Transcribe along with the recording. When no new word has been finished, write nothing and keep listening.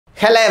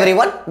Hello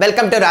everyone,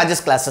 welcome to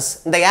RAJU'S CLASSES.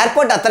 The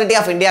Airport Authority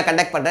of India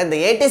conduct பண்ற இந்த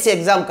ATC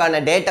exam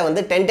கான டேட்டை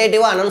வந்து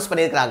டென்டேட்டிவா அனௌன்ஸ்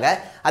பண்ணிருக்காங்க.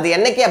 அது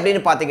என்னைக்கு அப்படினு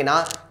பாத்தீங்கன்னா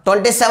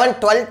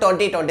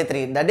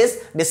 27/12/2023 that is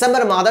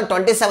டிசம்பர் மாதம்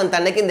 27th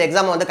அன்னைக்கு இந்த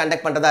எக்ஸாம் வந்து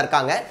கண்டக்ட் பண்றதா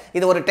இருக்காங்க.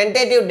 இது ஒரு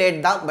டென்டேட்டிவ் டேட்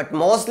தான், பட்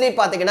மோஸ்ட்லி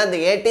பாத்தீங்கன்னா இந்த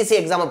ATC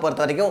எக்ஸாமை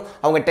பொறுத்த வரைக்கும்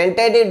அவங்க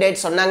டென்டேட்டிவ்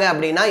டேட் சொன்னாங்க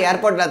அப்படினா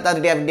ஏர்போர்ட்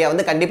அத்தாரிட்டி ஆஃப் இந்தியா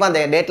வந்து கண்டிப்பா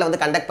அந்த டேட்ல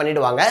வந்து கண்டக்ட்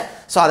பண்ணிடுவாங்க.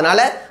 சோ அதனால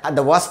அந்த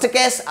worst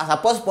case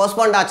சப்போஸ்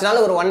போஸ்ட்போன்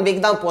ஆச்சுனால ஒரு 1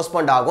 வீக் தான்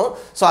போஸ்ட்போன் ஆகும்.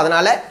 சோ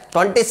அதனால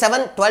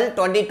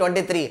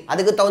 27/12/2023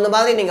 அதுக்கு தகுந்த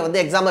மாதிரி நீங்க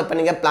வந்து எக்ஸாம் இப்ப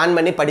நீங்க பிளான்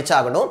பண்ணி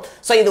படிச்சாகணும்.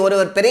 சோ இது ஒரு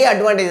பெரிய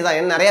அட்வான்டேஜ்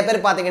தான். நிறைய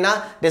பேர் பாத்தீங்கன்னா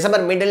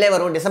டிசம்பர் மிடில்லே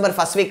வரும், டிசம்பர்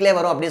ஃபர்ஸ்ட் வீக்லயே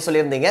வரும் அப்படி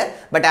சொல்லியிருந்தீங்க.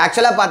 பட்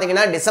ஆக்சுவலா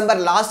பாத்தீங்கன்னா டிசம்பர்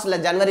லாஸ்ட் இல்ல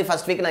ஜனவரி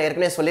ஃபர்ஸ்ட் வீக் நான்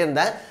ஏற்கனவே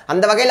சொல்லியிருந்தேன்.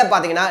 அந்த வகையில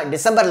பாத்தீங்கன்னா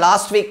டிசம்பர்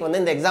லாஸ்ட் வீக்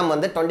வந்து இந்த எக்ஸாம்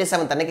வந்து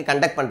 27th அன்னைக்கு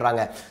கண்டக்ட்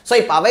பண்றாங்க. சோ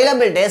இப்போ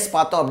அவைலபிள் டேஸ்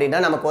பார்த்தோம் அப்படின்னா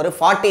நமக்கு ஒரு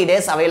 40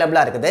 டேஸ்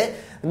அவைலபிளா இருக்குது.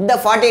 இந்த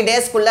 40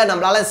 டேஸ்க்குள்ள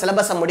நம்மளால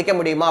சிலபஸை முடிக்க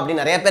முடியுமா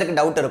அப்படின்னு நிறைய பேருக்கு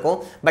டவுட் இருக்கும்.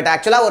 பட்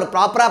ஆக்சுவலா ஒரு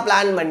ப்ராப்பரா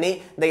பிளான் பண்ணி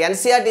இந்த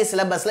NCERT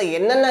சிலபஸ்ல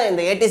என்னென்ன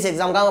இந்த ATC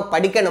எக்ஸாம்காக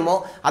படிக்கணுமோ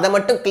அதை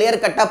மட்டும் கிளியர்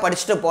கட்டா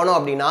படிச்சுட்டு போனோம்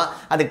அப்படின்னா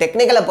அது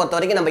டெக்னிக்கலை பொறுத்த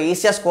வரைக்கும் நம்ம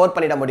ஈஸியா ஸ்கோர்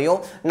பண்ணிட முடியும்.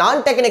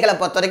 நான் டெக்னிக்கலை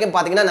பொறுத்த வரைக்கும்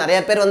பாத்தீங்கன்னா நிறைய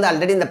பேர் வந்து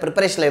ஆல்ரெடி இந்த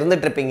ப்ரிப்பரேஷன்ல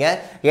இருந்துட்டு இருப்பீங்க.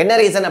 என்ன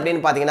ரீசன்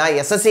அப்படின்னு பாத்தீங்கன்னா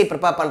SSC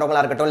ப்ரிப்பேர்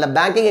பண்றவங்களா இருக்கட்டும், இல்ல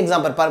பேங்கிங்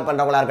எக்ஸாம் ப்ரிப்பேர்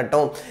பண்றவங்களா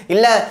இருக்கட்டும்,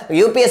 இல்ல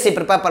UPSC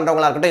ப்ரிப்பேர்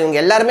பண்றவங்களா இருக்கட்டும், இவங்க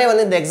எல்லாருமே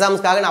வந்து இந்த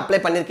எக்ஸாம்ஸ்க்காக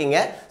அப்ளை பண்ணிருக்கீங்க.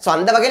 சோ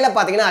அந்த வகையில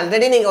பாத்தீங்கன்னா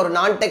ஆல்ரெடி நீங்க ஒரு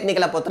நான்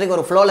டெக்னிக்கலை பொறுத்தவரைக்கும்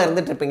ஒரு ஃப்ளோல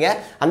இருந்துட்டு இருப்பீங்க.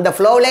 அந்த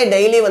ஃப்ளோலே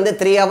டெய்லி வந்து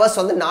 3 hours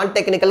வந்து நான்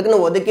டெக்னிக்கலுக்கு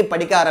ஒதுக்கி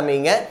படிக்க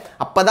ஆரம்பிங்க.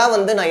 அப்பதான்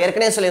வந்து நான்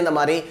ஏற்கனவே சொல்லியிருந்த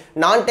மாதிரி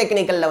நான்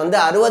டெக்னிக்கல்ல வந்து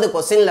 60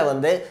 क्वेश्चनல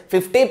வந்து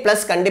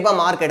 50+ கண்டிப்பா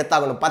மார்க்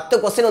எடுத்தாகணும். 10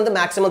 क्वेश्चन வந்து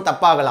மேக்ஸिमम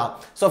தப்பாகலாம்.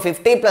 சோ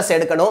 50+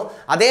 எடுக்கணும்.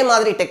 அதே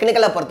மாதிரி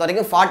டெக்னிக்கலை பொறுத்த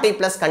வரைக்கும்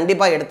 40+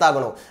 கண்டிப்பா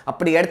எடுத்தாகணும்.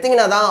 அப்படி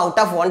எடுத்தீங்கன்னா தான்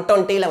அவுட் ஆஃப்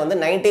 120ல வந்து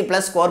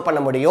 90+ ஸ்கோர்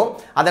பண்ண முடியும்.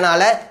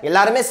 அதனால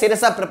எல்லாரும்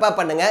சீரியஸா ப்ரிப்பேர்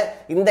பண்ணுங்க.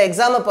 இந்த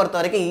எக்ஸாமை பொறுத்த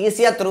வரைக்கும்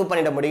ஈஸியா த்ரூ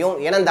பண்ணிட முடியும்.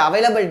 ஏன்னா இந்த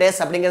அவைலபிள்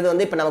டேஸ் அப்படிங்கிறது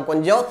வந்து இப்போ நமக்கு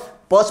கொஞ்சம்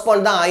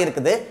போஸ்ட்போன் தான்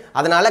ஆயிருக்குது.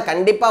 அதனால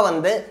கண்டிப்பா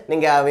வந்து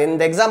நீங்க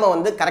இந்த எக்ஸாமை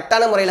வந்து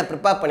கரெக்டான முறையில்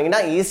ப்ரிப்பேர்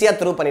பண்ணீங்கன்னா ஈஸியா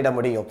த்ரூ பண்ணிட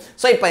முடியும்.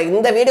 ஸோ இப்போ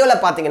இந்த வீடியோல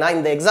பாத்தீங்கன்னா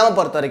இந்த எக்ஸாமை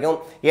பொறுத்த வரைக்கும்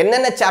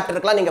என்னென்ன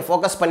சாப்டருக்குலாம் நீங்க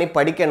ஃபோக்கஸ் பண்ணி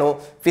படிக்கணும்,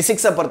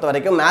 பிசிக்ஸை பொறுத்த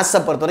வரைக்கும்,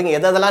 மேத்ஸை பொறுத்த வரைக்கும்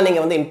எதெல்லாம்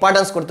நீங்க வந்து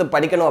இம்பார்ட்டன்ஸ் கொடுத்து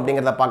படிக்கணும்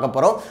அப்படிங்கிறத பார்க்க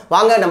போறோம்.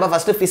 வாங்க நம்ம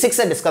ஃபர்ஸ்ட்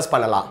பிசிக்ஸை டிஸ்கஸ்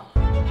பண்ணலாம்.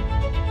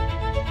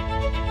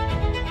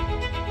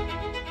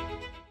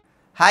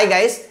 Hi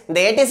guys, இந்த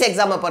ATC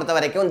எக்ஸாமை பொறுத்த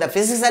வரைக்கும் இந்த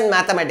பிசிக்ஸ் அண்ட்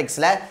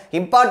மேத்தமெட்டிக்ஸ்ல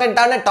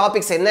இம்பார்ட்டன்டான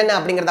டாபிக்ஸ் என்னென்ன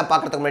அப்படிங்கறத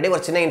பார்க்கிறதுக்கு முன்னாடி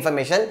ஒரு சின்ன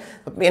இன்ஃபர்மேஷன்.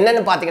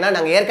 என்னன்னு பாத்தீங்கன்னா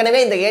நாங்க ஏற்கனவே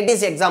இந்த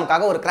ATC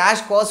எக்ஸாம்காக ஒரு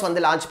கிராஷ் கோர்ஸ் வந்து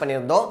லான்ச்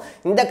பண்ணியிருந்தோம்.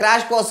 இந்த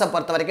கிராஷ் கோர்ஸை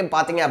பொறுத்த வரைக்கும்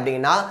பாத்தீங்க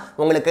அப்படின்னா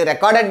உங்களுக்கு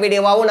ரெக்கார்டட்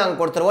வீடியோவாவும் நாங்க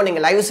கொடுத்துருவோம்.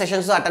 நீங்க லைவ்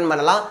செஷன்ஸும் அட்டன்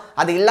பண்ணலாம்.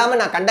 அது இல்லாம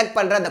நான் கண்டக்ட்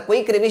பண்ற அந்த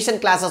குயிக் ரிவிஷன்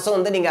கிளாஸஸும்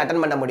வந்து நீங்க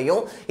அட்டன் பண்ண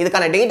முடியும்.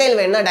 இதுக்கான டீடைல்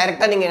வேணும்னா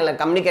டைரக்டா நீங்க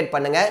எங்களுக்கு கம்யூனிகேட்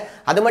பண்ணுங்க.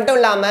 அது மட்டும்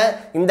இல்லாம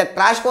இந்த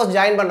கிராஷ் கோர்ஸ்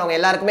ஜாயின் பண்றவங்க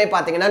எல்லாருக்குமே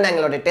பாத்தீங்கன்னா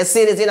எங்களோட டெஸ்ட்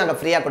சீரிஸையும் நாங்க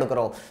ஃப்ரீயா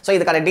கொடுக்குறோம். ஸோ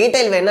இதுக்கான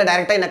டீடைல் வேணும்னா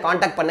டைரக்டா என்ன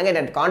கான்டாக்ட் பண்ணுங்க.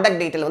 என்னோட கான்டாக்ட்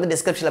டீடைல் வந்து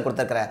டிஸ்கிரிப்ஷன்ல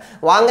கொடுத்துருக்கேன்.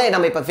 வாங்க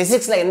நம்ம இப்போ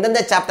பிசிக்ஸ்ல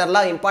எந்தெந்த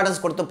சாப்டர்லாம் இம்பார்ட்டன்ஸ்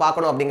கொடுத்து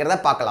பார்க்கணும் அப்படிங்கறத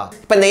பார்க்கலாம்.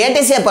 இப்போ இந்த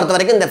ATC பொறுத்த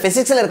வரைக்கும் இந்த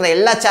பிசிக்ஸ்ல இருக்கிற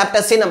எல்லா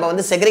சாப்டர்ஸையும் நம்ம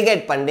வந்து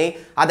செக்ரிகேட் பண்ணி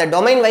அதை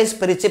டொமைன் வைஸ்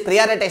பிரிச்சு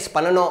பிரியாரிட்டைஸ்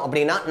பண்ணணும்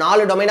அப்படின்னா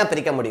 4 டொமைனா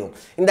பிரிக்க முடியும்.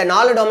 இந்த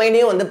 4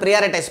 டொமைனையும் வந்து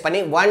பிரியாரிட்டைஸ்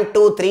பண்ணி 1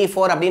 2 3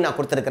 4 அப்படின்னு நான்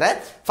கொடுத்துருக்கிறேன்.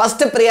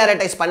 ஃபர்ஸ்ட்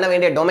பிரியாரிட்டைஸ் பண்ண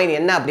வேண்டிய டொமைன்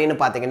என்ன அப்படின்னு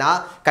பாத்தீங்கன்னா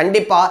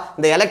கண்டிப்பா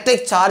இந்த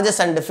electric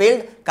charges and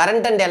field,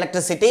 current and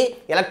electricity,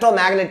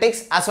 electromagnetics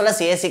as well as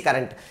AC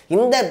current.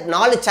 இந்த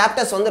 4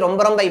 சாப்டர்ஸ் வந்து ரொம்ப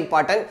ரொம்ப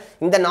இம்பார்ட்டன்ட்.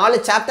 இந்த 4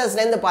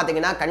 சாப்டர்ஸ்ல இருந்து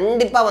பாத்தீங்கன்னா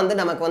கண்டிப்பா வந்து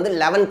நமக்கு வந்து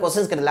 11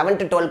 क्वेश्चंस 11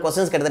 to 12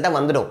 क्वेश्चंस கிட்டத்தட்ட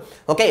வந்துடும்.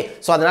 ஓகே,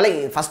 சோ அதனால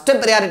ஃபர்ஸ்ட்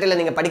பிரியாரிட்டில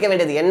நீங்க படிக்க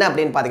வேண்டியது என்ன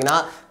அப்படின்னு பாத்தீங்கன்னா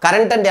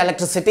current and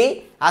electricity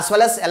as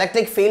well as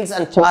electric fields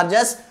and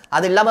charges.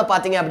 அது இல்லாம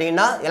பாத்தீங்க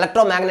அப்படின்னா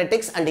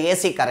electromagnetics and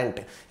AC current.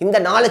 இந்த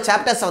 4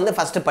 சாப்டர்ஸ் வந்து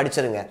ஃபர்ஸ்ட்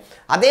படிச்சிருங்க.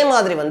 அதே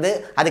மாதிரி வந்து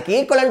அதுக்கு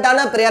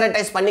ஈக்குவலண்டான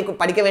பிரியாரிட்டைஸ் பண்ணி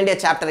படிக்க வேண்டிய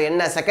சாப்டர்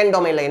என்ன, செகண்ட்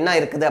டொமைன்ல என்ன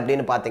இருக்குது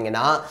அப்படின்னு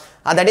பாத்தீங்கன்னா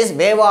that is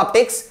wave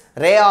optics,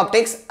 ray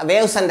optics,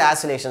 waves and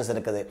oscillations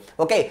இருக்குது.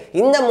 ஓகே,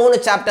 இந்த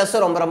 3 சாப்டர்ஸ்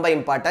ரொம்ப ரொம்ப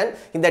இம்பார்ட்டன்ட்.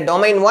 இந்த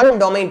டொமைன் 1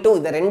 டொமைன் 2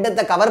 இந்த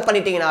ரெண்டத்தை கவர்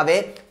பண்ணிட்டீங்கனாவே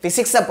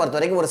பிசிக்ஸை பொறுத்த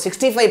வரைக்கும் ஒரு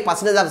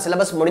 65% ஆஃப்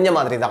சிலபஸ் முடிஞ்ச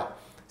மாதிரி தான்.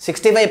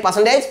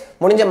 65%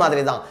 முடிஞ்ச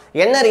மாதிரி தான்.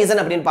 என்ன ரீசன்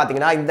அப்படின்னு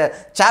பாத்தீங்கன்னா இந்த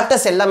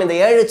சாப்டர்ஸ் எல்லாம் இந்த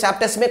 7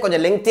 சாப்டர்ஸ்மே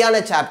கொஞ்சம்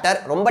லெங்தியான சாப்டர்,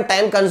 ரொம்ப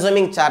time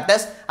consuming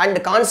chapters and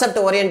concept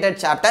oriented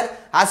chapter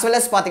as well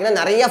as பாத்தீங்கன்னா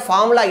நிறைய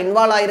ஃபார்முலா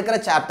இன்வால்வ் ஆயிருக்கிற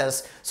சாப்டர்ஸ்.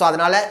 சோ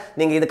அதனால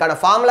நீங்க இதுக்கான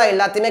ஃபார்முலா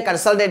எல்லாத்தையுமே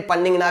கன்சல்டேட்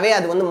பண்ணீங்கனாவே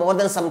அது வந்து more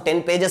than some 10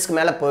 pagesக்கு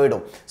மேல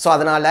போய்டும். சோ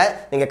அதனால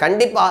நீங்க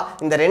கண்டிப்பா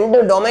இந்த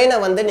 2 டொமைனை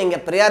வந்து நீங்க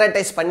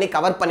பிரியாரிட்டைஸ் பண்ணி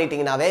கவர்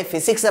பண்ணிட்டீங்கனாவே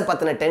பிசிக்ஸை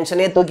பத்தின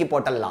டென்ஷனே தூக்கி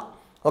போட்டுடலாம்.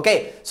 ஓகே,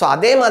 சோ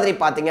அதே மாதிரி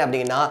பாத்தீங்க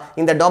அப்படின்னா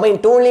இந்த டொமைன்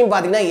 2லயும்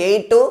பாத்தீங்கன்னா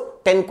 8 to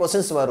 10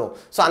 क्वेश्चंस வரும்.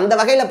 சோ அந்த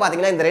வகையில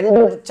பாத்தீங்கன்னா இந்த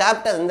 2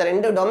 சாப்டர் இந்த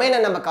 2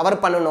 டொமைனை நம்ம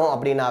கவர் பண்ணனும்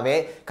அப்படினாவே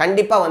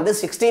கண்டிப்பா வந்து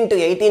 16 to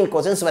 18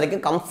 क्वेश्चंस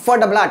வரைக்கும்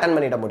கம்ஃபர்ட்டபிளா அட்டெண்ட்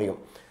பண்ணிட முடியும்.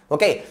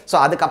 ஓகே, சோ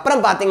அதுக்கு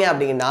அப்புறம் பாத்தீங்க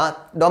அப்படின்னா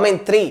domain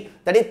 3,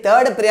 that is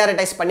third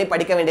prioritize பண்ணி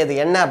படிக்க வேண்டியது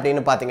என்ன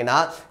அப்படினு பாத்தீங்கன்னா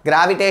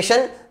gravitation,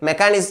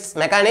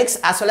 mechanics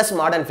as well as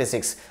modern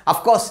physics. Of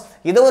course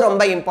இதுவும்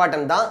ரொம்ப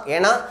இம்பார்ட்டன்ட் தான்.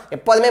 ஏனா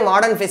எப்பவுமே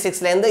மாடர்ன்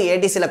பிசிக்ஸ்ல இருந்து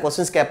ATC ல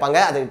क्वेश्चंस கேட்பாங்க.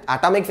 அது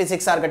அட்டாமிக்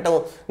பிசிக்ஸா இருக்கட்டும்,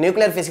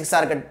 நியூக்ளியர் பிசிக்ஸா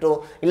இருக்கட்டும்,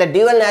 இல்ல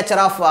டியூவல்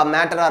நேச்சர் ஆஃப்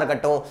மேட்டரா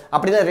இருக்கட்டும்,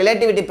 அப்படினா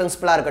ரிலேட்டிவிட்டி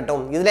பிரின்சிபலா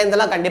இருக்கட்டும், இதுல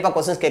இருந்தெல்லாம் கண்டிப்பா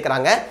क्वेश्चंस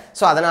கேக்குறாங்க.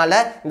 சோ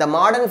அதனால இந்த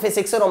மாடர்ன்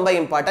பிசிக்ஸ் ரொம்ப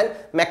இம்பார்ட்டன்ட்.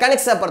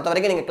 மெக்கானிக்ஸை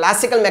பொறுத்தவரைக்கும் நீங்க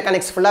கிளாசிக்கல்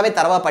மெக்கானிக்ஸ் ஃபுல்லாவே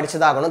தரவா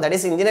படிச்சதாகணும். தட்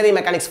இஸ் இன்ஜினியரிங்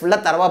மெக்கானிக்ஸ் ஃபுல்லா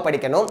தரவா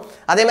படிக்கணும்.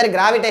 அதே மாதிரி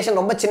கிராவிடேஷன்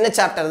ரொம்ப சின்ன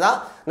சாப்டர் தான்.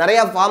 நிறைய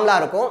ஃபார்முலா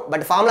இருக்கும்.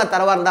 பட் ஃபார்முலா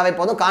தரவா இருந்தாவே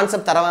போதும்,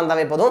 கான்செப்ட் தரவா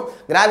இருந்தாவே போதும்,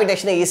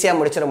 கிராவிடேஷனை ஈஸியா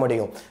முடிச்சிட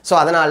முடியும். சோ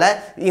அதனால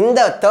இந்த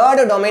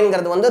தேர்ட்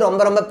டொமைன்ங்கிறது வந்து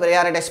ரொம்ப ரொம்ப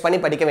பிரையாரிடைஸ் பண்ணி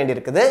படிக்க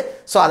வேண்டியிருக்குது.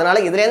 சோ அதனால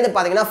இதுல இருந்து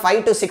பாத்தீங்கன்னா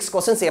 5 to 6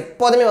 क्वेश्चंस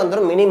எப்போதுமே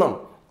வந்துரும் மினிமம்.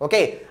 ஓகே,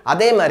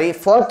 அதே மாதிரி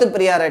fourth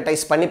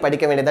prioritize பண்ணி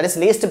படிக்க வேண்டியது, that is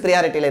least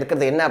priority ல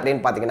இருக்குது என்ன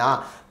அப்படினு பாத்தீங்கன்னா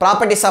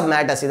properties of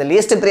matters. இது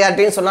least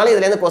priority ன்னு சொன்னாலே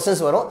இதுல இருந்து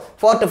क्वेश्चंस வரும்.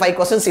 4 to 5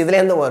 क्वेश्चंस இதுல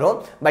இருந்து வரும்.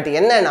 பட்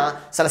என்னன்னா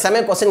சில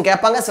சமயம் क्वेश्चन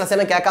கேட்பாங்க, சில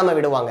சமயம் கேட்காம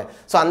விடுவாங்க.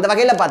 சோ அந்த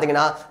வகையில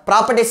பாத்தீங்கன்னா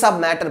properties of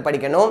matter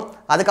படிக்கணும்,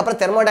 அதுக்கு அப்புறம்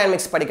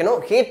thermodynamics படிக்கணும்.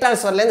 heat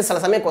transfer ல இருந்து சில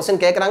சமயம் क्वेश्चन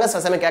கேக்குறாங்க,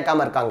 சில சமயம்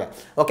கேட்காம இருக்காங்க.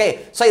 ஓகே,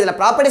 சோ இதுல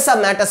properties of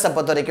matters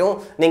பொறுத்தவரைக்கும்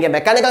நீங்க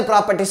மெக்கானிக்கல்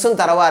ப்ராப்பர்ட்டீஸும்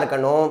தரவா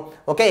இருக்கணும்.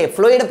 ஓகே,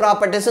 fluid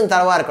ப்ராப்பர்ட்டீஸும்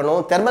தரவா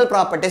இருக்கணும், thermal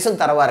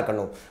ப்ராப்பர்ட்டீஸும் தரவா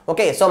இருக்கணும்.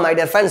 Okay, so my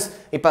dear friends,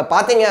 இப்ப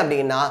பாத்தீங்க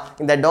அப்படினா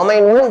இந்த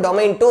domain 1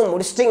 domain 2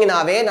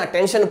 முடிச்சிட்டீங்கனாவே நான்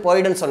டென்ஷன்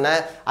போய்டுன்னு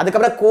சொன்னேன். அதுக்கு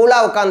அப்புறம் கூலா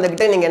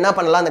உட்கார்ந்துக்கிட்டு நீங்க என்ன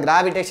பண்ணலாம், இந்த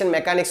கிராவிடேஷன்,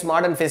 மெக்கானிக்ஸ்,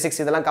 மாடர்ன்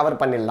பிசிக்ஸ் இதெல்லாம் கவர்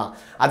பண்ணிடலாம்.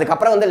 அதுக்கு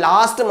அப்புறம் வந்து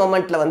லாஸ்ட்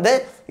மொமெண்ட்ல வந்து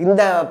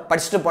இந்த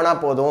படிச்சிட்டு போனா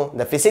போதும்.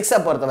 இந்த பிசிக்ஸை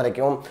பொறுத்த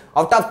வரைக்கும்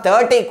அவுட் ஆஃப்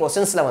 30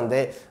 क्वेश्चंसல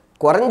வந்து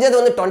குறைஞ்சது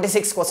வந்து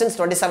 26 क्वेश्चंस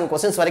 27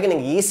 क्वेश्चंस வரைக்கும்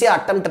நீங்க ஈஸியா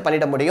அட்டெம்ப்ட்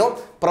பண்ணிட முடியும்,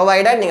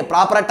 provided நீங்க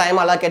ப்ராப்பரா டைம்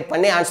அலோகேட்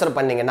பண்ணி ஆன்சர்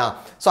பண்ணீங்கனா.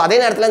 சோ அதே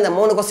நேரத்துல இந்த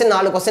 3 क्वेश्चन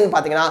 4 क्वेश्चन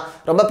பாத்தீங்கன்னா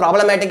ரொம்ப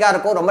ப்ராப்ளமேட்டிக்கா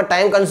இருக்கும், ரொம்ப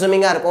டைம்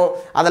கன்சூமிங்கா இருக்கும்.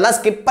 அதெல்லாம்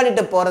ஸ்கிப்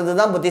பண்ணிட்டு போறது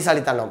தான்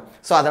புத்திசாலித்தனம்.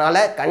 சோ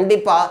அதனால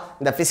கண்டிப்பா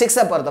இந்த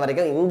பிசிக்ஸை பொறுத்த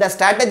வரைக்கும் இந்த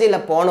ஸ்ட்ராட்டஜில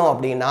போனோம்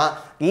அப்படினா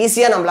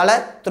ஈஸியா நம்மளால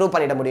த்ரூ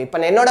பண்ணிட முடியும். இப்போ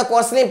என்னோட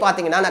கோர்ஸ்லயும்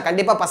பாத்தீங்கன்னா நான்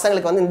கண்டிப்பா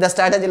பசங்களுக்கு வந்து இந்த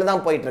ஸ்ட்ராட்டஜில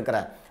தான் போயிட்டு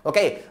இருக்கேன்.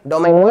 Okay,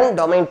 domain 1,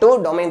 domain 2,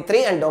 domain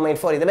 3 and domain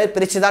 4 இதுல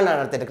பிரிச்சு தான் நான்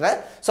நடத்திட்டு இருக்கேன்.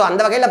 சோ அந்த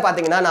வகையில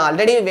பாத்தீங்கன்னா நான்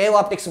ஆல்ரெடி வேவ்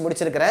ஆப்டிக்ஸ்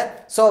முடிச்சிருக்கேன்.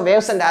 சோ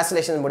வேவ்ஸ் அண்ட்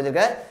ஆசிலேஷன்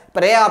முடிச்சிருக்கேன்.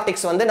 இப்போ ரே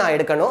ஆப்டிக்ஸ் வந்து நான்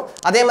எடுக்கணும்.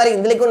 அதே மாதிரி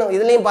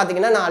இதுலயும்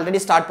பாத்தீங்கன்னா நான் ஆல்ரெடி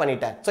ஸ்டார்ட்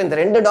பண்ணிட்டேன். சோ இந்த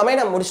ரெண்டு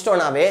டொமைனை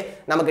முடிச்சிட்டோம்னாவே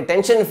நமக்கு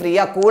டென்ஷன்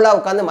ஃப்ரீயா கூலா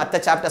உட்கார்ந்து மற்ற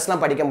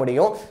சாப்டர்ஸ்லாம் படிக்க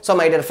முடியும். சோ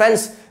மை டியர்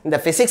ஃப்ரெண்ட்ஸ், இந்த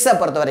பிசிக்ஸை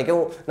பொறுத்த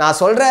வரைக்கும் நான்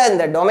சொல்ற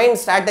இந்த டொமைன்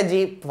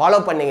ஸ்ட்ராட்டஜி ஃபாலோ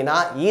பண்ணீங்கன்னா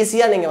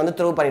ஈஸியா நீங்க வந்து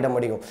த்ரூ பண்ணிட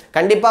முடியும்.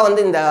 கண்டிப்பா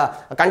வந்து இந்த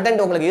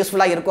கண்டென்ட் உங்களுக்கு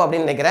யூஸ்ஃபுல்லா இருக்கும்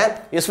அப்படின்னு நினைக்கிறேன்.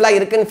 யூஸ்ஃபுல்லா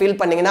இருக்குன்னு ஃபீல்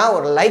பண்ணீங்கன்னா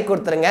ஒரு லைக்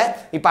கொடுத்துருங்க.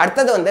 இப்போ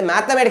அடுத்தது வந்து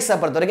மேத்தமெட்டிக்ஸை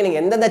பொறுத்த வரைக்கும்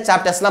நீங்க எந்தெந்த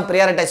சாப்டர்ஸ்லாம்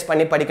ப்ரியாரிட்டைஸ்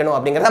பண்ணி படிக்கணும்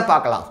அப்படிங்கறத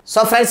பார்க்கலாம்.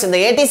 சோ ஃப்ரெண்ட்ஸ், இந்த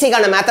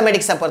ஏடிசிக்கான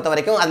மேத்தமெட்டிக்ஸை பொறுத்த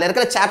வரைக்கும் அதுல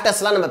இருக்கிற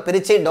சாப்டர்ஸ்லாம் நம்ம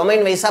பிரிச்சு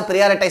டொமைன் வைஸா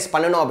ப்ரியாரிட்டைஸ்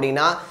பண்ணணும்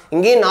அப்படின்னா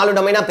இங்கேயும் 4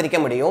 டொமைனா பிரிக்க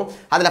முடியும்.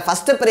 அதுல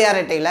ஃபர்ஸ்ட்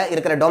ப்ரியாரிட்டியில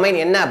இருக்கிற டொமைன்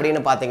என்ன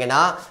அப்படின்னு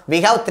பாத்தீங்கன்னா we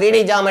have 3D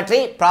geometry,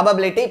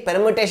 probability,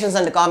 permutations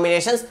and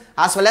combinations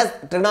as well as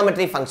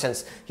trigonometry functions.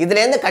 இதுல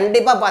இருந்து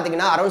கண்டிப்பா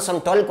பாத்தீங்கன்னா அரௌண்ட் some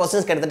 12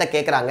 क्वेश्चंस கிட்டத்தட்ட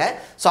கேக்குறாங்க.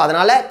 சோ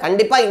அதனால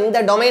கண்டிப்பா இந்த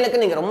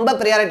டொமைனுக்கு நீங்க ரொம்ப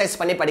ப்ரியாரிட்டைஸ்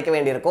பண்ணி படிக்க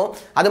வேண்டியிருக்கும்.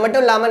 அது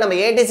மட்டும் இல்லாம நம்ம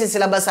ATC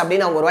சிலபஸ்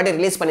அப்படின்னு அவங்க ஒரு வாட்டி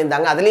ரிலீஸ்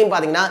பண்ணியிருந்தாங்க. அதுலயும்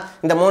பாத்தீங்கன்னா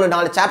இந்த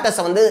 3-4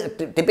 சாப்டர்ஸ் வந்து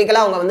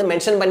டிபிக்கலா அவங்க வந்து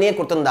மென்ஷன் பண்ணியே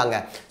கொடுத்திருந்தாங்க.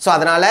 சோ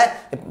அதனால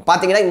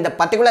பாத்தீங்கன்னா இந்த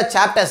particular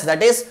chapters,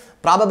 that is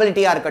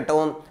probability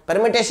இருக்கட்டும்,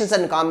 permutations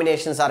and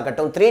combinations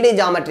இருக்கட்டும், 3D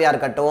geometry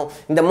இருக்கட்டும்,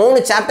 இந்த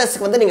 3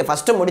 சாப்டர்ஸ்க்கு வந்து நீங்க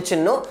ஃபர்ஸ்ட்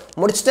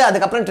முடிச்சிட்டு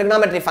அதுக்கு அப்புறம்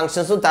trigonometry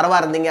functionsம் தரவா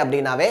இருந்தீங்க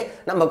அப்படினாவே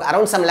நமக்கு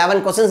அரௌண்ட் some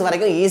 11 क्वेश्चंस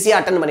வரைக்கும் ஈஸியா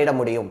அட்டெண்ட் பண்ணிட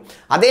முடியும்.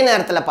 அதே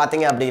நேரத்துல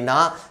பாத்தீங்க அப்படினா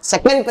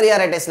செகண்ட்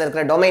பிரையாரிட்டிஸ்ல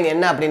இருக்கிற டொமைன்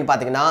என்ன அப்படினு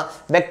பாத்தீங்கன்னா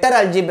vector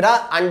algebra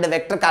and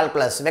vector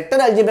calculus.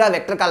 Vector algebra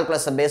vector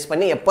calculus base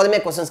பண்ணி எப்போதுமே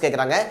क्वेश्चंस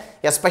கேக்குறாங்க.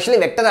 எஸ்பெஷலி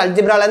வெக்டர்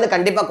அல்ஜிப்ரால இருந்து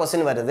கண்டிப்பா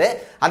क्वेश्चन வருது.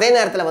 அதே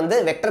நேரத்துல வந்து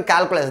வெக்டர்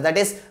கால்குலஸ்,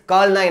 தட் இஸ்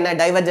கர்ல்னா என்ன,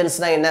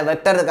 டைவர்ஜென்ஸ்னா என்ன,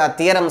 வெக்டர்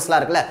தியரம்ஸ்லாம்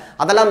இருக்குல்ல,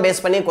 அதெல்லாம்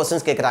பேஸ் பண்ணி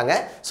क्वेश्चंस கேக்குறாங்க.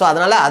 சோ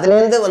அதனால அதுல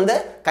இருந்து வந்து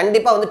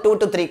கண்டிப்பா வந்து 2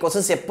 to 3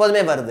 क्वेश्चंस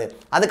எப்போதுமே வருது.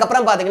 அதுக்கு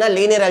அப்புறம் பாத்தீங்கன்னா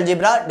linear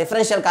algebra,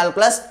 differential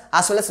calculus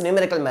as well as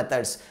numerical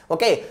methods.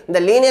 Okay, இந்த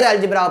லீனியர்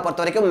அல்ஜிப்ராவை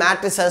பொறுத்த வரைக்கும்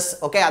மேட்ரிசஸ்,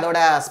 ஓகே, அதோட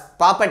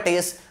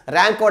ப்ராப்பர்ட்டீஸ்,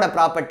 ரேங்கோட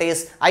ப்ராப்பர்ட்டீஸ்,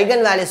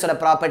 ஐகன் வேல்யூஸோட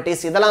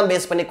ப்ராப்பர்ட்டீஸ் இதெல்லாம்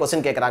பேஸ் பண்ணி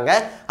क्वेश्चन கேக்குறாங்க.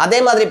 அதே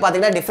மாதிரி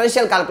பாத்தீங்கன்னா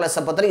டிஃபரன்ஷியல் கால்குலஸ்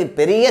பொறுத்த வரைக்கும்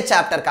பெரிய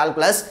சாப்டர்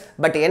கால்குலஸ்.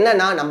 பட்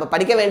என்னன்னா நம்ம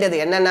படிக்க வேண்டியது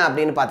என்னென்ன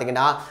அப்படின்னு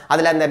பாத்தீங்கன்னா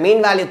அதுல இந்த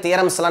மீன் வேல்யூ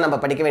தியரம்ஸ் எல்லாம் நம்ம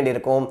படிக்க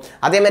வேண்டியிருக்கும்.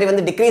 அதே மாதிரி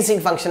வந்து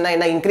டிக்ரீசிங் ஃபங்க்ஷன்னா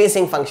என்ன,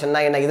 இன்க்ரீசிங்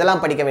ஃபங்க்ஷன்னா என்ன,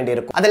 இதெல்லாம் படிக்க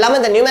வேண்டியிருக்கும். அது இல்லாம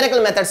இந்த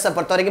நியூமெரிக்கல் மெத்தட்ஸ்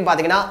பொறுத்த வரைக்கும்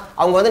பாத்தீங்கன்னா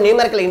அவங்க வந்து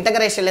நியூமெரிக்கல்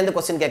இன்டகிரேஷன்ல இருந்து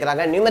क्वेश्चन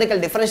கேக்குறாங்க,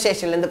 நியூமெரிக்கல்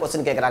டிஃபரன்ஷியேஷன்ல இருந்து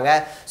क्वेश्चन கேக்குறாங்க,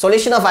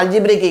 சொல்யூஷன் ஆஃப்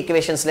அல்ஜிப்ரிக்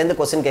ஈக்குவேஷன்ஸ்ல இருந்து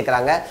क्वेश्चन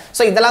கேக்குறாங்க.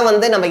 சோ இதெல்லாம்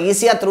வந்து நம்ம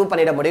ஈஸியா த்ரூ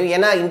பண்ணிட முடியும்.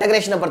 ஏன்னா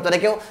இன்டகிரேஷனை பொறுத்த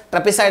வரைக்கும்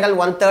trapezoidal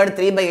 1/3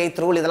 3/8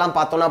 ரூல் இதெல்லாம்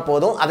பார்த்தோம்னா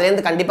போதும். அதுல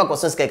இருந்து கண்டிப்பா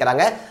क्वेश्चंस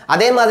கேக்குறாங்க.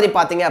 அதே மாதிரி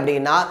பாத்தீங்க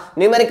அப்படினா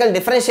நியூமெரிக்கல்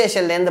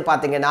டிஃபரன்ஷியேஷன்ல இருந்து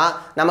பாத்தீங்கன்னா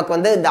நமக்கு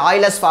வந்து இந்த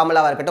ஆயிலர்ஸ்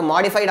ஃபார்முலாவா இருக்கட்டும்,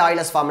 மாடிஃபைட்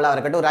ஆயிலர்ஸ் ஃபார்முலாவா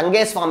இருக்கட்டும்,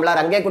 ரங்கேஸ் formula,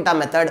 ரங்கே-குட்டா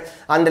method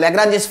and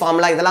Lagrange's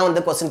formula இதெல்லாம்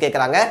வந்து क्वेश्चन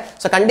கேக்குறாங்க.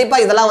 சோ கண்டிப்பா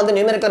இதெல்லாம் வந்து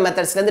நியூமெரிக்கல்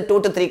மெத்தட்ஸ்ல இருந்து 2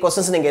 to 3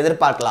 क्वेश्चंस நீங்க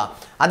எதிர்பார்க்கலாம்.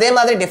 அதே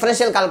மாதிரி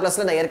டிஃபரன்ஷியல்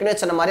கால்குலஸ்ல நான் ஏற்கனவே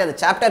சொன்ன மாதிரி அந்த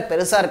சாப்டர்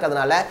பெருசா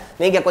இருக்கிறதுனால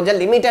நீங்க கொஞ்சம்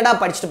லிமிட்டடா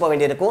படிச்சிட்டு போக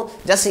வேண்டியிருக்கும்.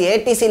 ஜஸ்ட்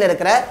ATC ல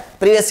இருக்கிற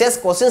ப்ரீவியஸ் இயர்ஸ்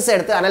क्वेश्चंस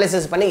எடுத்து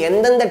அனலைசிஸ் பண்ணி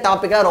எந்தெந்த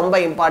டாபிக்லாம் ரொம்ப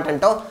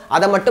இம்பார்ட்டன்ட்டோ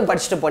அதை மட்டும்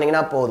படிச்சுட்டு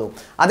போனீங்கன்னா போதும்.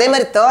 அதே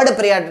மாதிரி தேர்ட்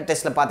ப்ரியாரிட்டி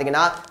டெஸ்ட்டில்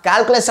பார்த்தீங்கன்னா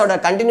கால்குலஸோட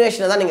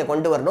கண்டினியூஷனை தான் நீங்கள்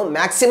கொண்டு வரணும்.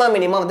 மேக்ஸிமம்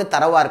மினிமம் வந்து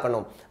தரவாக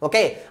இருக்கணும்.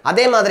 ஓகே,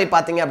 அதே மாதிரி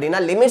பார்த்தீங்க அப்படின்னா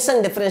லிமிட்ஸ்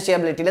அண்ட்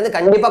டிஃபரன்ஷியபிலிட்டிலேருந்து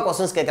கண்டிப்பாக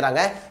கொஸ்டின்ஸ்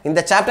கேட்குறாங்க. இந்த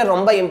சாப்டர்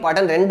ரொம்ப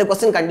இம்பார்ட்டன்ட். 2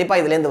 கொஸ்டின்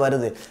கண்டிப்பாக இதுலேருந்து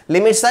வருது,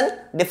 லிமிட்ஸ் அண்ட்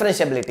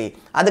டிஃபரன்ஷியபிலிட்டி.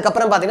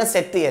 அதுக்கப்புறம் பார்த்தீங்கன்னா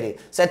செட் தியரி.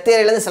 செட்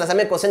தியரிலேருந்து சில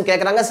சமயம் கொஸ்டின்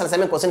கேட்குறாங்க, சில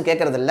சமயம் கொஸ்டின்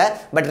கேட்கறது இல்லை.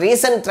 பட்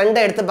ரீசன்ட்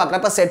ட்ரெண்டை எடுத்து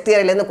பார்க்குறப்ப செட்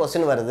தியரிலேருந்து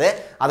கொஸ்டின் வருது.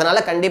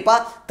 அதனால் கண்டிப்பாக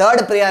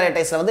தேர்ட்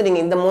ப்ரியாரிட்டைஸில் வந்து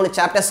நீங்கள் இந்த 3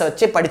 சாப்டர்ஸை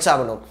வச்சு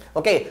படிச்சாகணும்.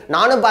 ஓகே,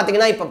 நானும்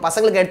பார்த்தீங்கன்னா இப்போ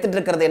பசங்களுக்கு எடுத்துகிட்டு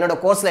இருக்கிறது என்னோட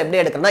கோர்ஸில்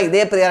எப்படி எடுக்கிறேன்னா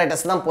இதே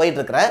ப்ரியாரிட்டைஸ் தான்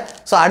போயிட்டு இருக்கிறேன்.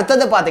 ஸோ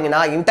அடுத்தது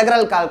பார்த்தீங்கன்னா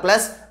integral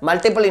calculus,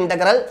 multiple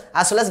integral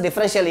as well as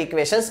differential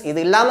equations. இது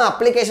இல்லாம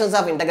applications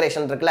of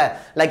integration இருக்குல,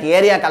 like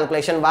area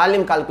calculation,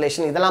 volume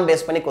calculation, இதெல்லாம்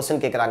பேஸ் பண்ணி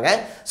கொஸ்டின் கேட்குறாங்க.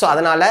 ஸோ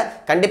அதனால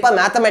கண்டிப்பா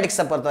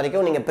மேத்தமெட்டிக்ஸை பொறுத்த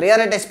வரைக்கும் நீங்க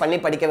ப்ரியாரிட்டைஸ் பண்ணி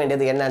படிக்க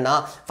வேண்டியது என்னன்னா,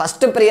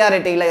 ஃபர்ஸ்ட்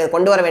ப்ரியாரிட்டியில்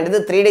கொண்டு வர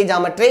வேண்டியது 3D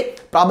geometry,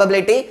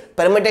 probability,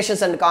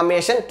 permutations and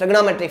combination,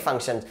 ட்ரிகோனோமெட்ரிக்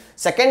functions.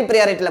 Second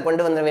ப்ரியாரிட்டியில்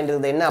கொண்டு வர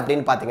வேண்டியது என்ன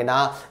அப்படின்னு பார்த்தீங்கன்னா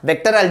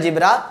vector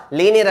algebra,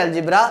 linear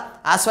algebra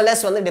as well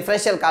as வந்து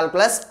டிஃபரன்ஷியல்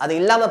கால்குலஸ். அது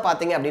இல்லாம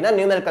பார்த்தீங்க அப்படின்னா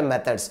நியூமெரிக்கல்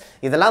மெத்தட்ஸ்.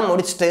 இதெல்லாம்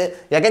முடிச்சுட்டு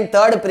again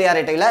third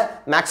ப்ரியாரிட்டியில்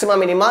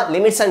maximum minima,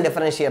 limits and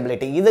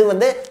differentiability. இது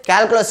வந்து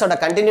கால்குலஸோட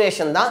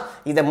கண்டினியூஷன் தான்.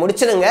 இதை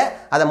முடிச்சிடுங்க.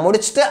 அதை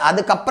முடிச்சுட்டு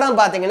அதுக்கப்புறம்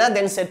பார்த்தீங்கன்னா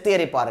தென் செட்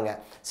தியரி பாருங்க.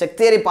 செட்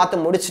தியரி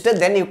பார்த்து முடிச்சுட்டு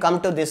then you come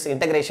to this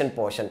integration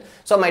portion.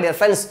 So my dear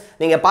friends,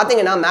 நீங்கள்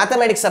பார்த்தீங்கன்னா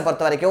மேத்தமெட்டிக்ஸை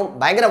பொறுத்த வரைக்கும்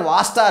பயங்கர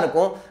வாஸ்ட்டாக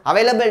இருக்கும்.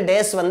 அவைலபிள்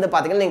டேஸ் வந்து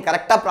பார்த்தீங்கன்னா நீங்கள்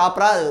கரெக்டாக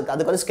ப்ராப்பராக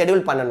அதுக்கு வந்து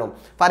ஸ்கெடியூல் பண்ணணும்.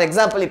 ஃபார்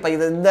எக்ஸாம்பிள் இப்போ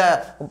இது இந்த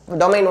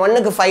டொமைன்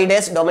 1க்கு 5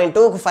 டேஸ், டொமைன்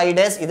 2க்கு 5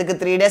 டேஸ், இதுக்கு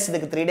 3 டேஸ்,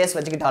 இதுக்கு 3 டேஸ்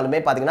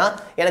வச்சுக்கிட்டாலுமே பார்த்தீங்கன்னா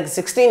எனக்கு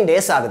 16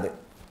 டேஸ் ஆகுது.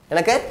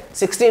 எனக்கு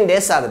 16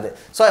 டேஸ் ஆகுது.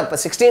 ஸோ இப்போ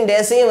 16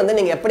 டேஸையும் வந்து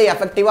நீங்கள் எப்படி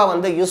எஃபெக்டிவாக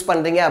வந்து யூஸ்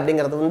பண்ணுறீங்க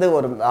அப்படிங்கிறது வந்து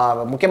ஒரு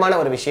முக்கியமான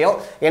ஒரு விஷயம்.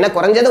 ஏன்னா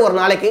குறைஞ்சது ஒரு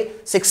நாளைக்கு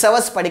 6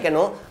 ஹவர்ஸ்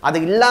படிக்கணும். அது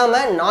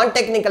இல்லாமல் நான்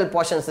டெக்னிக்கல்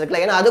போர்ஷன்ஸ்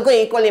இருக்குல்ல, ஏன்னா அதுக்கும்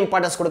ஈக்குவல்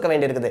இம்பார்ட்டன்ஸ் கொடுக்க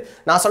வேண்டியிருக்குது.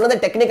 நான் சொன்னது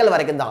டெக்னிக்கல்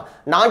வரைக்கும் தான்.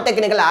 நான்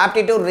டெக்னிக்கல்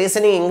ஆப்டிடியூட்,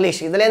 ரீசனிங்,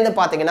 இங்கிலீஷ் இதுலேருந்து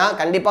பார்த்தீங்கன்னா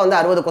கண்டிப்பாக வந்து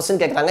 60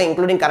 கொஸ்டின் கேட்குறாங்க,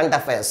 including current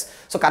affairs.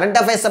 So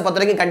current அஃபேர்ஸை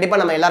பொறுத்த வரைக்கும்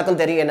கண்டிப்பாக நம்ம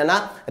எல்லாருக்கும் தெரியும் என்னன்னா,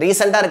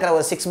 ரீசெண்டாக இருக்கிற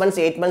ஒரு 6 months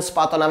 8 months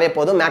பார்த்தோன்னாவே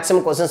போதும்,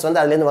 மேக்ஸிமம் கொஸ்டின்ஸ்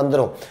வந்து அதுலேருந்து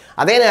வந்துடும்.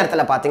 அதே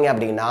நேரத்தில் பார்த்தீங்க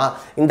அப்படின்னா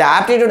இந்த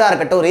ஆப்டிடியூடா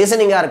இருக்கட்டும்,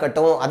 ரீசனிங்கா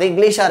இருக்கட்டும், அது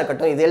இங்கிலீஷா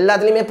இருக்கட்டும், இது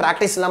எல்லாத்துலயுமே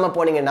பிராக்டிஸ் இல்லாம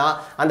போனீங்கன்னா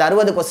அந்த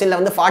 60 கொஸ்டின்ல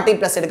வந்து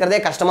 40+ எடுக்கிறதே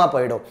கஷ்டமா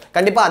போயிடும்.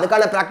 கண்டிப்பா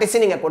அதுக்கான பிராக்டிஸை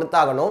நீங்க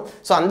கொடுத்தாகணும்.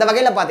 ஸோ அந்த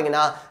வகையில்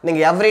பார்த்தீங்கன்னா நீங்க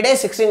எவ்ரிடே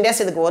 16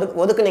 டேஸ் இதுக்கு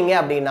ஒதுக்குனீங்க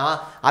அப்படின்னா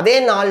அதே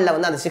நாளில்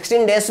வந்து அந்த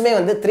 16 டேஸுமே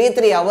வந்து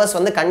 3 ஹவர்ஸ்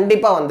வந்து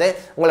கண்டிப்பா வந்து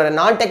உங்களோட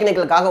நான்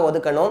டெக்னிக்கலுக்காக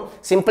ஒதுக்கணும்.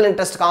 சிம்பிள்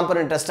இன்ட்ரெஸ்ட்,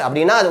 காம்பவுண்ட் இன்ட்ரெஸ்ட்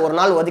அப்படின்னா அது ஒரு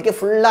நாள் ஒதுக்கி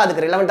ஃபுல்லாக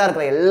அதுக்கு ரிலவெண்ட்டாக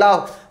இருக்கிற எல்லா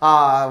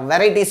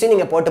வெரைட்டிஸையும்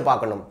நீங்கள் போட்டு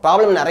பார்க்கணும்,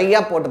 ப்ராப்ளம்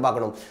நிறையா போட்டு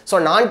பார்க்கணும். ஸோ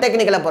நான்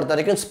டெக்னிக்கலை பொறுத்த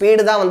வரைக்கும்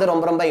ஸ்பீடு தான் வந்து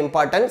ரொம்ப ரொம்ப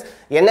இம்பார்ட்டன்ட்.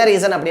 என்ன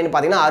ரீசன் அப்படின்னு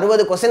பார்த்தீங்கன்னா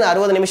 60 கொஸ்டின்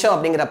 60 நிமிஷம்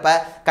அப்படிங்கிறப்ப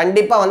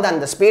கண்டிப்பாக வந்து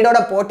அந்த ஸ்பீடோட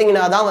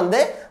போட்டிங்கன்னா தான் வந்து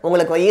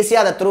உங்களுக்கு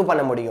ஈஸியாக அதை த்ரூ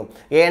பண்ண முடியும்.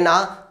 ஏன்னா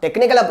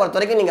டெக்னிக்கலை பொறுத்த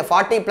வரைக்கும் நீங்கள்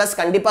 40+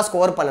 கண்டிப்பாக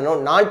ஸ்கோர் பண்ணணும்.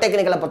 நான்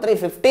டெக்னிக்கலை பொறுத்த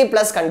வரைக்கும்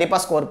 50+ கண்டிப்பாக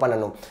ஸ்கோர்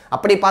பண்ணணும்.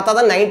 அப்படி பார்த்தா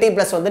தான்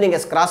 90+ வந்து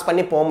நீங்கள் கிராஸ்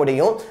பண்ணி போக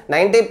முடியும்.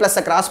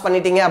 90+ கிராஸ்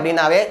பண்ணிட்டீங்க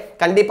அப்படின்னாவே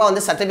கண்டிப்பாக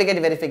வந்து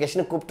சர்டிஃபிகேட்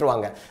வெரிஃபிகேஷன்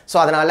கூப்பிட்டுருவாங்க. ஸோ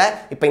அதனால்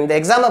இப்போ இந்த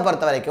எக்ஸாமை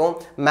பொறுத்த வரைக்கும்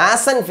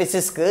மேத்ஸ் அண்ட்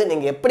ஃபிசிக்ஸ்க்கு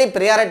நீங்கள் எப்படி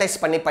ப்ரியாரிட்டைஸ்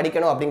பண்ணி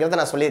படிக்கணும் அப்படிங்கிறத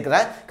நான்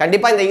சொல்லியிருக்கிறேன்.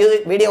 கண்டிப்பாக இந்த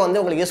வீடியோ வந்து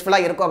உங்களுக்கு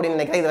யூஸ்ஃபுல்லாக இருக்கும் அப்படின்னு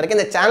நினைக்கிறேன். இது வரைக்கும்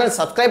இந்த சேனல்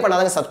சப்ஸ்கிரைப்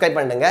பண்ணாதவங்க சப்ஸ்கிரைப்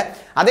பண்ணுங்க.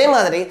 அதே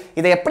மாதிரி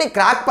இதை எப்படி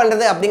கிராக்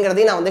பண்ணுறது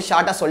அப்படிங்கிறதையும் நான் வந்து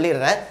ஷார்ட்டாக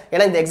சொல்லிடுறேன்.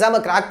 ஏன்னா இந்த எக்ஸாமை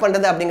கிராக்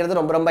பண்ணுறது அப்படிங்கிறது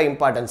ரொம்ப ரொம்ப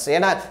இம்பார்ட்டன்ஸ்.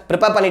 ஏன்னா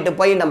ப்ரிப்பேர் பண்ணிட்டு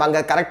போய் நம்ம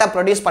அங்கே கரெக்டாக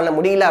ப்ரொடியூஸ் பண்ண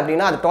முடியல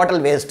அப்படின்னா அது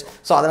டோட்டல் வேஸ்ட்.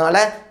 ஸோ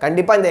அதனால்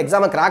கண்டிப்பாக இந்த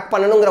எக்ஸாமை கிராக்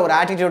பண்ணணுங்கிற ஒரு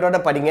ஆட்டிடியூடோட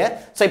படிங்க.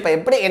 ஸோ இப்போ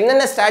எப்படி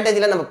என்னென்ன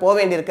ஸ்ட்ராட்டஜியில் நம்ம போக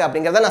வேண்டியிருக்கு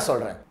அப்படிங்கிறத நான்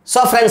சொல்கிறேன். ஸோ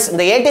ஃப்ரெண்ட்ஸ்,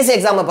 இந்த ஏடிசி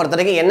எக்ஸாமை பொறுத்த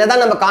வரைக்கும்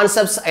என்னதான் நம்ம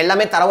கான்செப்ட்ஸ்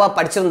எல்லாமே தரவாக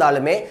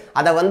படிச்சிருந்தாலுமே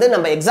அதை வந்து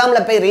நம்ம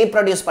எக்ஸாமில் போய்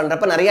ரீப்ரொடியூஸ்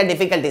பண்ணுறப்ப நிறைய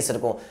டிஃபிகல்ட்டிஸ்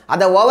இருக்கும்.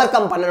 அதை ஓவர்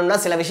கம் பண்ணணும்னா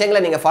சில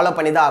விஷயங்களை நீங்கள் ஃபாலோ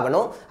பண்ணி தான்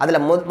ஆகணும். அதில்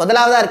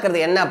முதலாவதாக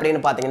இருக்கிறது என்ன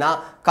அப்படின்னு பார்த்தீங்கன்னா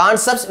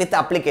கான்செப்ட்ஸ் வித்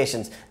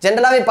அப்ளிகேஷன்ஸ்.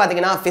 ஜென்ரலாகவே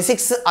பார்த்தீங்கன்னா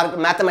ஃபிசிக்ஸ் ஆர்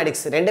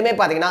மேத்தமெட்டிக்ஸ் ரெண்டுமே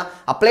பார்த்தீங்கன்னா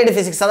அப்ளைடு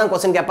ஃபிசிக்ஸாக தான்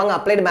கொஸ்டின் கேட்பாங்க,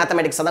 அப்ளைடு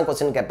மேத்தமெட்டிக்ஸாக தான்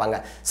கொஸ்டின் கேட்பாங்க.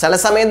 சில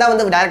சமயம் தான்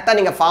வந்து டேரெக்டாக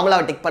நீங்கள்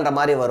ஃபார்முலாவை டிக் பண்ணுற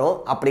மாதிரி வரும்.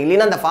 அப்படி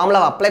இல்லைன்னா அந்த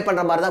ஃபார்முலாவை அப்ளை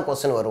பண்ணுற மாதிரி தான்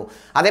கொஸ்டின் வரும்.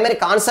 அதே மாதிரி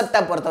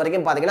கான்செப்டை பொறுத்த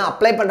வரைக்கும் பார்த்தீங்கன்னா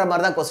அப்ளை பண்ணுற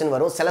மாதிரி தான் கொஸ்டின்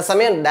வரும். சில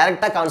சமயம்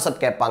டேரெக்டாக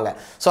கான்செப்ட் கேட்பாங்க.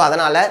 ஸோ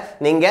அதனால்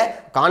நீங்கள்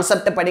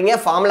கான்செப்ட் படிங்க,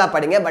 ஃபார்முலா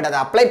படிங்க, பட் அதை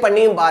அப்ளை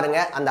பண்ணியும்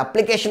பாருங்கள். அந்த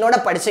அப்ளிகேஷனோட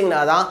படிச்சிங்கன்னா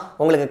தான்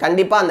உங்களுக்கு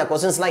கண்டிப்பாக அந்த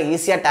கொஸ்டின்ஸ்லாம்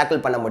ஈஸியாக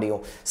டேக்கிள் பண்ண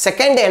முடியும்.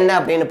 செகண்ட் என்ன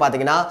அப்படின்னு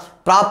பார்த்தீங்கன்னா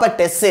ப்ராப்பர்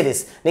டெஸ்ட்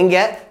சீரிஸ்.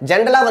 நீங்கள்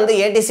ஜென்ரலாக வந்து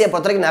ஏடிசியை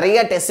பொறுத்த வரைக்கும் நிறைய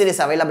டெஸ்ட்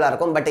சீரிஸ் அவைலபிளாக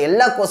இருக்கும். பட்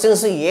எல்லா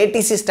கொஸ்டின்ஸும்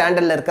ஏடிசி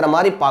ஸ்டாண்டர்டில் இருக்கிற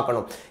மாதிரி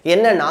பார்க்கணும்.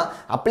 என்னன்னா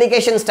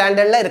அப்ளிகேஷன்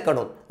ஸ்டாண்டர்டில்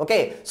இருக்கணும். ஓகே,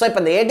 ஸோ இப்போ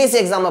இந்த ஏடிசி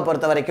எக்ஸாமை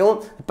பொறுத்த வரைக்கும்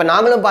இப்போ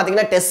நாங்களும்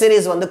பார்த்தீங்கன்னா டெஸ்ட்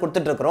சீரிஸ் வந்து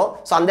கொடுத்துட்ருக்கிறோம்.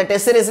 ஸோ அந்த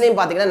டெஸ்ட் சீரிஸ்லையும்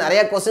பார்த்தீங்கன்னா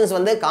நிறைய கொஸ்டின்ஸ்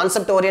வந்து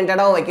கான்செப்ட்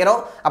ஓரியன்டாகவும் வைக்கிறோம்,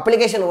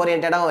 அப்ளிகேஷன்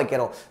ஓரியன்டாகவும்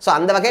வைக்கிறோம். ஸோ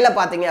அந்த வகையில்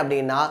பார்த்தீங்க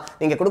அப்படின்னா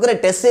நீங்கள் கொடுக்குற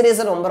டெஸ்ட்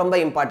சீரிஸ் ரொம்ப ரொம்ப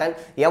இம்பார்ட்டன்ட்.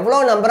 எவ்வளோ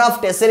நம்பர் ஆஃப்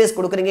டெஸ்ட் சீரிஸ்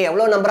கொடுக்குறீங்க,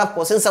 எவ்வளோ நம்பர் ஆஃப்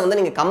கொஸ்டின்ஸை வந்து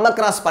நீங்கள் கம்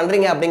அக்ராஸ்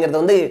பண்ணுறீங்க அப்படிங்கிறது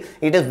வந்து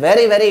it is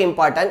very very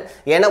important.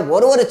 ஏன்னா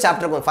ஒரு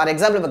சாப்டருக்கும் ஃபார்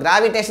எக்ஸாம்பிள் இப்போ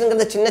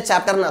கிராவிடேஷனுங்கிறது சின்ன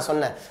சாப்டர் நான்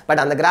சொன்னேன்.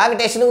 பட் அந்த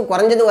கிராவிடேஷனுக்கு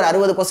குறைஞ்சது ஒரு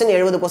 60 கொஸ்டின்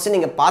 70 கொஸ்டின்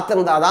நீங்கள்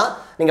பார்த்துருந்தா தான்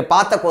நீங்க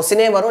பார்த்த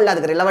क्वेश्चनே வரும் இல்ல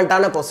அதுக்கு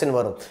ரிலவென்ட்டான क्वेश्चन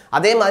வரும்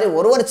அதே மாதிரி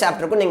ஒரு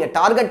சாப்டருக்கும் நீங்க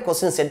டார்கெட்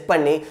क्वेश्चन செட்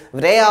பண்ணி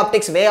ரே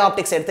ஆப்டிக்ஸ் வே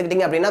ஆப்டிக்ஸ்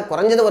எடுத்துக்கிட்டீங்க அப்படினா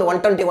குறஞ்சது ஒரு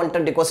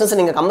 120 क्वेश्चंस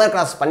நீங்க கம்பேர்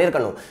கிராஸ்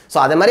பண்ணிருக்கணும் சோ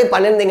அதே மாதிரி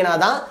பண்ணிருந்தீங்கனா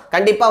தான்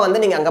கண்டிப்பா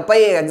வந்து நீங்க அங்க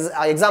போய்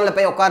எக்ஸாம்ல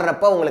போய்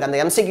உட்கார்றப்ப உங்களுக்கு அந்த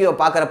MCQ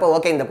பார்க்கறப்ப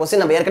ஓகே இந்த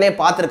क्वेश्चन நம்ம ஏற்கனவே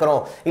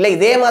பார்த்திருக்கோம் இல்ல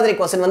இதே மாதிரி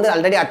क्वेश्चन வந்து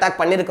ஆல்ரெடி அட்டாக்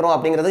பண்ணிருக்கோம்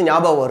அப்படிங்கிறது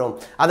ஞாபகம் வரும்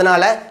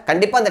அதனால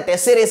கண்டிப்பா அந்த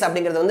டெஸ்ட் சீரிஸ்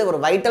அப்படிங்கிறது வந்து ஒரு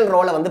வைட்டல்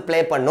ரோலை வந்து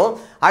ப்ளே பண்ணும்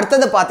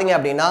அடுத்து பாத்தீங்க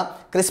அப்படினா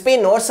crispy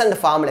notes and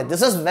formulae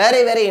this is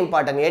very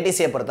important ATC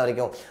பொறுத்த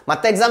வரைக்கும்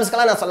மத்த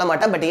எக்ஸாம்ஸ்க்கெல்லாம் நான் சொல்ல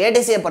மாட்டேன் பட்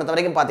ATC பொறுத்த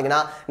வரைக்கும் பாத்தீங்கன்னா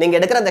நீங்க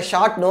எடுக்கிற அந்த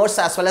short notes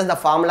as well as the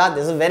formula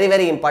this is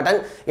very important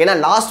ஏனா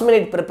லாஸ்ட்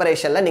மினிட்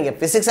பிரிபரேஷன்ல நீங்க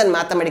physics and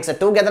mathematics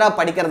டுகெதரா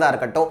படிக்கிறதா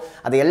இருக்கட்டும்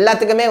அது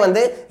எல்லாத்துக்குமே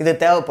வந்து இது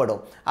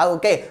தேவைப்படும்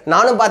ஓகே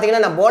நானும்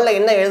பாத்தீங்கன்னா நான் போர்ட்ல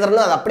என்ன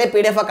எழுதுறனோ அதை அப்படியே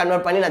PDF ஆ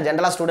கன்வர்ட் பண்ணி நான்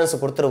ஜெனரலா ஸ்டூடண்ட்ஸ்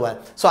கொடுத்துருவேன்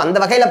சோ அந்த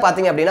வகையில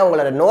பாத்தீங்க அப்படினா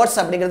உங்களோட நோட்ஸ்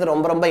அப்படிங்கிறது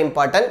ரொம்ப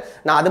இம்பார்ட்டன்ட்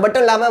நான் அது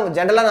மட்டும் இல்லாம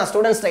ஜெனரலா நான்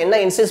ஸ்டூடண்ட்ஸ்ல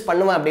என்ன இன்சிஸ்ட்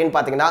பண்ணுவேன் அப்படினு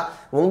பாத்தீங்கன்னா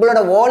உங்களோட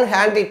ஓன்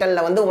ஹேண்ட் ரிட்டன்ல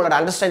வந்து உங்களோட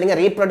அண்டர்ஸ்டாண்டிங்கை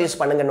ரீப்ரொடியூஸ்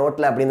பண்ணுங்க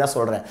நோட்ல அப்படினு தான்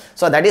சொல்றேன்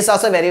so that is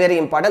also very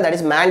important that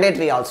is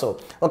mandatory also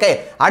okay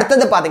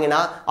அடுத்து பாத்தீங்கன்னா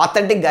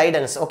ஆத்தென்டிக்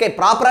கைடன்ஸ் ஓகே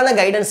ப்ராப்பரான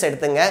கைடன்ஸ்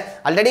எடுத்துங்க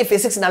ஆல்ரெடி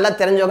பிசிக்ஸ் நல்லா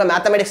தெரிஞ்சவங்க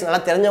மேத்தமேட்டிக்ஸ்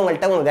நல்லா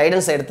தெரிஞ்சவங்கள்ட்ட உங்க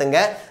கைடன்ஸ் எடுத்துங்க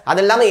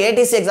அது இல்லாம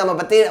ATC எக்ஸாமை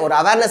பத்தி ஒரு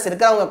அவேர்னஸ்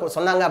இருக்கறவங்க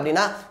சொன்னாங்க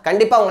அப்படினா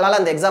கண்டிப்பா உங்களால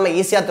அந்த எக்ஸாமை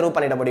ஈஸியா த்ரூ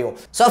பண்ணிட முடியும்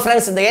சோ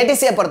फ्रेंड्स இந்த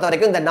ATC பொறுத்த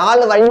வரைக்கும் இந்த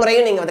 4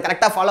 வழிமுறையும் நீங்க வந்து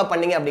கரெக்ட்டா ஃபாலோ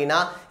பண்ணீங்க அப்படினா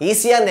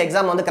ஈஸியா இந்த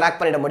எக்ஸாம் வந்து கிராக்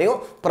பண்ணிட முடியும்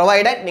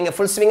ப்ரொவைடட் நீங்க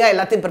ஃபுல் ஸ்விங்கா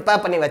எல்லாத்தையும்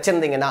ப்ரிப்பேர் பண்ணி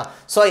வச்சிருந்தீங்கனா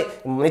சோ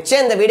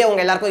நிச்சயம் இந்த வீடியோ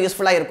உங்க எல்லாருக்கும்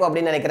யூஸ்ஃபுல்லா இருக்கும்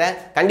அப்படி நினைக்கிறேன்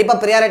கண்டிப்பா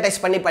பிரியாரிடைஸ்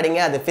பண்ணி படிங்க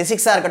அது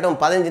பிசிக்ஸா இருக்கட்டும்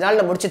 15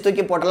 நாள்ல முடிச்சு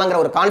தூக்கி போடலாம்ங்கற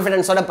ஒரு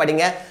கான்ஃபிடன்ஸோட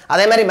படிங்க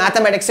அதே மாதிரி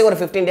மேத்தமேட்டிக்ஸ் ஒரு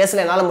 15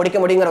 டேஸ்ல என்னால முடிக்க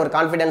முடியும்ங்கற ஒரு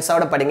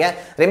கான்ஃபிடன்ஸோட படிங்க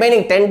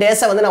ரிமைனிங் 10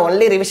 டேஸ் வந்து நான்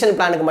only ரிவிஷன்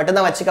பிளானுக்கு மட்டும்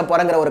தான் வச்சிக்க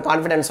போறேங்கற ஒரு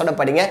கான்ஃபிடன்ஸோட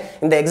படிங்க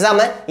இந்த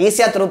எக்ஸாமை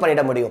ஈஸியா த்ரூ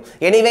பண்ணிட முடியும்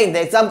எனிவே இந்த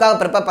எக்ஸாம்க்காக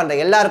ப்ரிப்பேர் பண்ற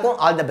எல்லாருக்கும்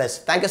all the best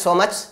thank you so much